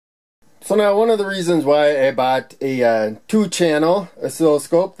So now one of the reasons why I bought a two-channel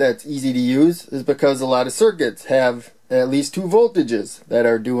oscilloscope that's easy to use is because a lot of circuits have at least two voltages that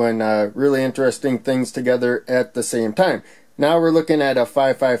are doing really interesting things together at the same time. Now we're looking at a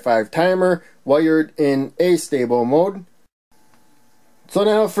 555 timer wired in astable mode. So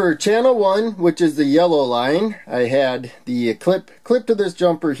now for channel 1, which is the yellow line, I had the clip to this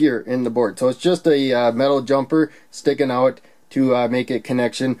jumper here in the board. So it's just a metal jumper sticking out to make a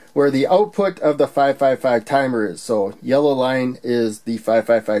connection where the output of the 555 timer is. So yellow line is the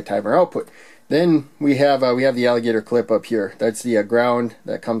 555 timer output. Then we have the alligator clip up here. That's the ground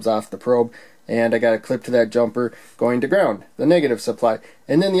that comes off the probe, and I got a clip to that jumper going to ground, the negative supply.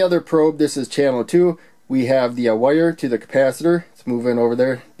 And then the other probe, this is channel 2. We have the wire to the capacitor. It's moving over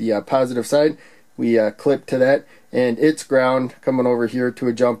there, the positive side. We clip to that, and it's ground coming over here to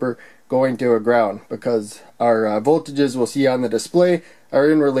a jumper going to a ground, because our voltages we'll see on the display are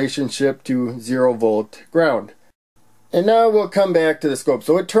in relationship to 0 volt ground. And now we'll come back to the scope.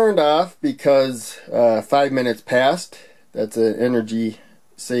 So it turned off because 5 minutes passed. That's an energy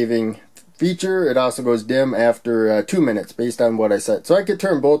saving feature. It also goes dim after 2 minutes based on what I set. So I could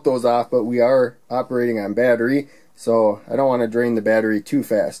turn both those off, but we are operating on battery, so I don't want to drain the battery too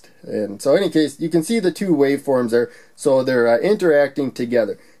fast. And so in any case, you can see the two waveforms there. So they're interacting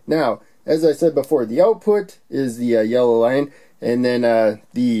together. Now, as I said before, the output is the yellow line, and then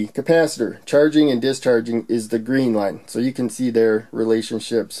the capacitor charging and discharging is the green line. So you can see their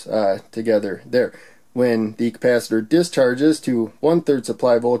relationships together there. When the capacitor discharges to 1/3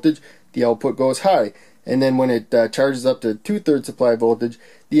 supply voltage, the output goes high. And then when it charges up to 2/3 supply voltage,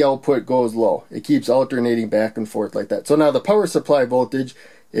 the output goes low. It keeps alternating back and forth like that. So now the power supply voltage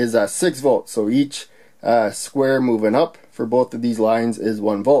is 6 volts. So each square moving up for both of these lines is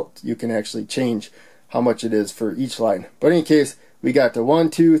 1 volt. You can actually change how much it is for each line. But in any case, we got to 1,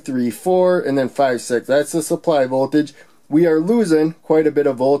 2, 3, 4, and then 5, 6. That's the supply voltage. We are losing quite a bit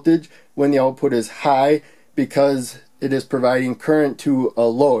of voltage when the output is high because it is providing current to a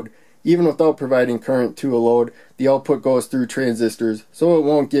load. Even without providing current to a load, the output goes through transistors, so it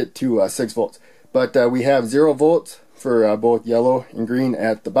won't get to 6 volts. But we have 0 volts for both yellow and green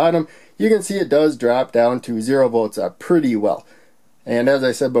at the bottom. You can see it does drop down to 0 volts pretty well. And as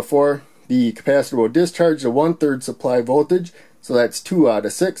I said before, the capacitor will discharge to 1/3 supply voltage, so that's 2 out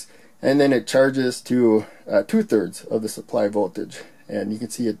of 6, and then it charges to 2/3 of the supply voltage. And you can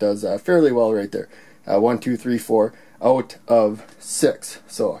see it does fairly well right there. 1, 2, 3, 4 out of 6.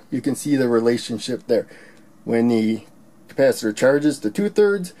 So you can see the relationship there. When the capacitor charges to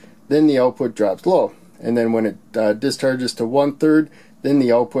 2/3, then the output drops low. And then when it discharges to 1/3, then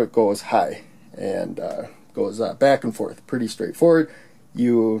the output goes high and goes back and forth. Pretty straightforward.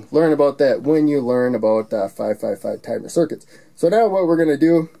 You learn about that when you learn about 555 timer circuits. So now what we're going to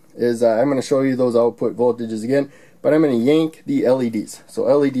do is I'm going to show you those output voltages again, but I'm going to yank the LEDs. So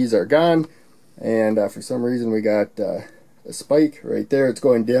LEDs are gone, and for some reason we got a spike right there. It's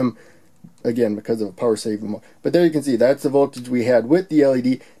going dim again because of a power saving mode. But there you can see that's the voltage we had with the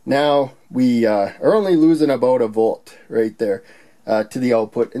LED. Now we are only losing about 1 volt right there to the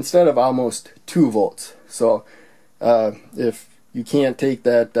output instead of almost 2 volts. So if you can't take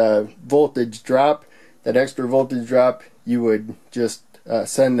that voltage drop, that extra voltage drop, you would just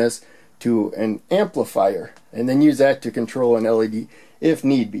send this to an amplifier and then use that to control an LED if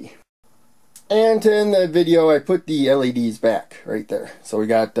need be. And to end the video, I put the LEDs back right there. So we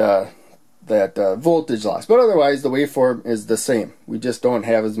got that voltage loss, but otherwise the waveform is the same. We just don't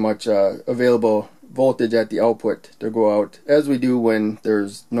have as much available voltage at the output to go out as we do when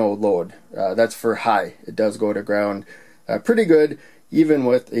there's no load. That's for high. It does go to ground pretty good even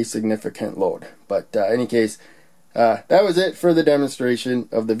with a significant load. But in any case, that was it for the demonstration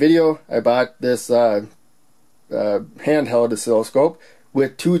of the video. I bought this handheld oscilloscope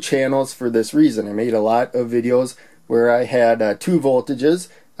with 2 channels for this reason. I made a lot of videos where I had 2 voltages,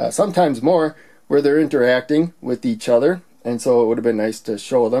 sometimes more, where they're interacting with each other, and so it would have been nice to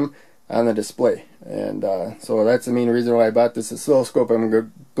show them on the display. And so that's the main reason why I bought this oscilloscope. I'm going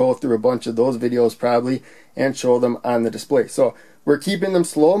to go through a bunch of those videos probably and show them on the display. So we're keeping them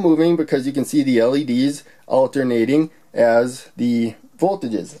slow moving because you can see the LEDs alternating as the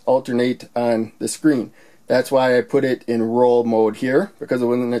voltages alternate on the screen. That's why I put it in roll mode here, because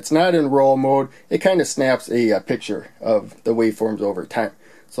when it's not in roll mode, it kind of snaps a picture of the waveforms over time.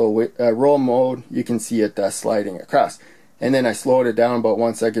 So roll mode, you can see it sliding across. And then I slowed it down about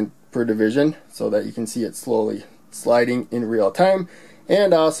 1 second per division so that you can see it slowly sliding in real time.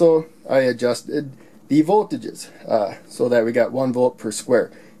 And also I adjusted the voltages so that we got 1 volt per square,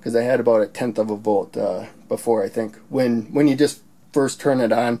 because I had about 1/10 of a volt before, I think. When you just first turn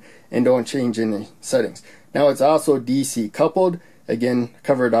it on and don't change any settings. Now it's also DC coupled. Again,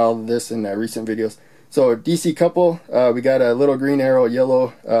 covered all of this in recent videos. So DC couple, we got a little green arrow,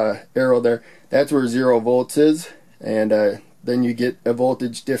 yellow arrow there. That's where 0 volts is, and then you get a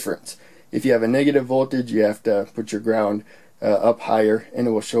voltage difference. If you have a negative voltage, you have to put your ground up higher, and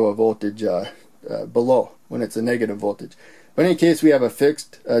it will show a voltage below when it's a negative voltage. But in any case, we have a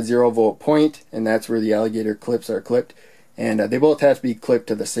fixed 0 volt point, and that's where the alligator clips are clipped. And they both have to be clipped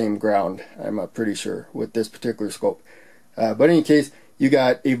to the same ground, I'm pretty sure, with this particular scope. But in any case, you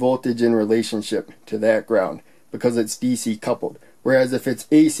got a voltage in relationship to that ground because it's DC coupled. Whereas if it's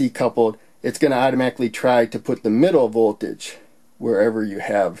AC coupled, it's going to automatically try to put the middle voltage wherever you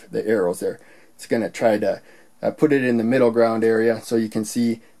have the arrows there. It's going to try to put it in the middle ground area so you can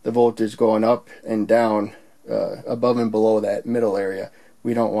see the voltage going up and down above and below that middle area.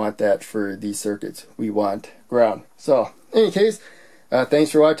 We don't want that for these circuits. We want ground. So in any case,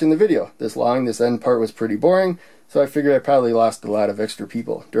 thanks for watching the video. This end part was pretty boring, so I figured I probably lost a lot of extra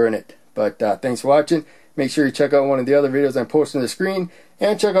people during it. But thanks for watching. Make sure you check out one of the other videos I'm posting on the screen,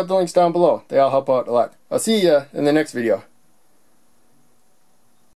 and check out the links down below. They all help out a lot. I'll see you in the next video.